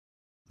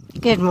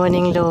Good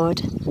morning, Lord.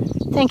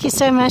 Thank you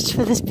so much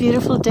for this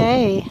beautiful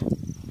day.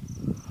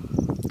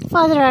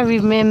 Father, I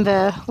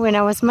remember when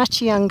I was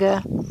much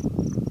younger,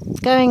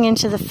 going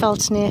into the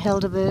veld near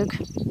Helderberg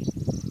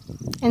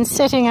and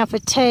setting up a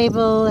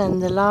table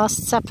and the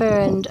Last Supper,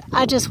 and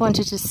I just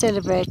wanted to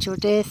celebrate your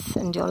death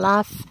and your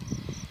life.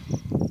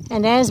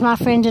 And as my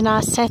friend and I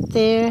sat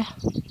there,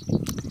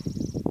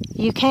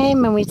 you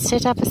came and we'd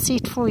set up a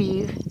seat for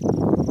you.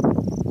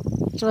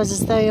 It was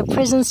as though your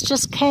presence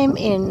just came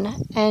in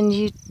and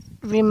you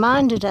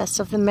reminded us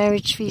of the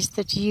marriage feast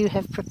that you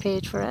have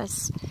prepared for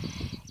us.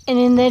 And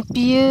in that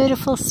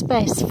beautiful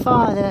space,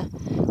 Father,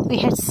 we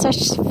had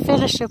such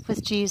fellowship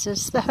with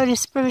Jesus. The Holy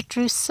Spirit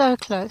drew so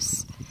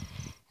close.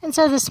 And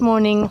so this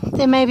morning,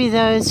 there may be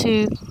those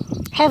who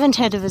haven't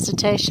had a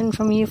visitation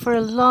from you for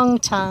a long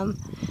time.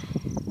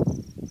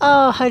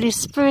 Oh, Holy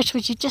Spirit,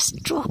 would you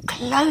just draw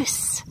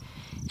close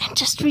and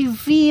just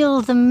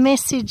reveal the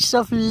message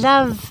of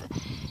love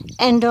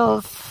and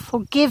of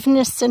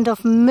forgiveness and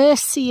of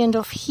mercy and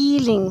of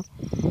healing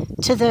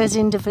to those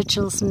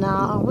individuals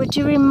now. Would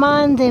you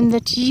remind them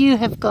that you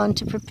have gone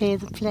to prepare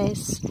the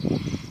place,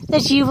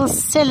 that you will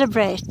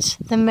celebrate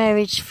the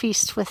marriage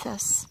feast with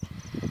us,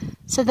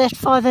 so that,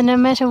 Father, no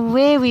matter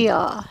where we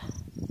are,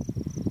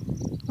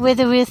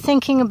 whether we're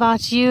thinking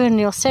about you and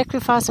your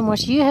sacrifice and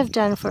what you have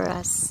done for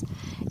us,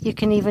 you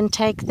can even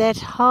take that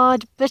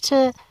hard,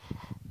 bitter,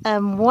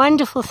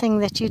 wonderful thing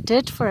that you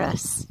did for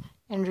us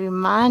and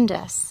remind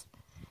us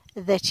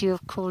that you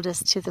have called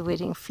us to the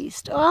wedding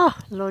feast. Oh,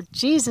 Lord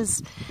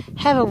Jesus,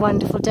 have a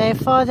wonderful day.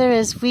 Father,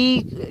 as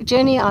we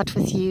journey out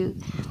with you,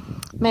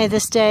 may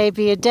this day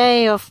be a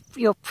day of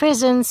your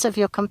presence, of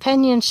your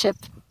companionship.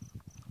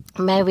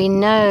 May we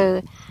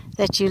know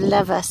that you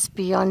love us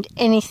beyond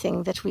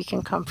anything that we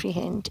can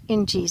comprehend.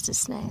 In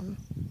Jesus' name,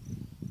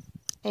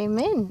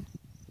 amen.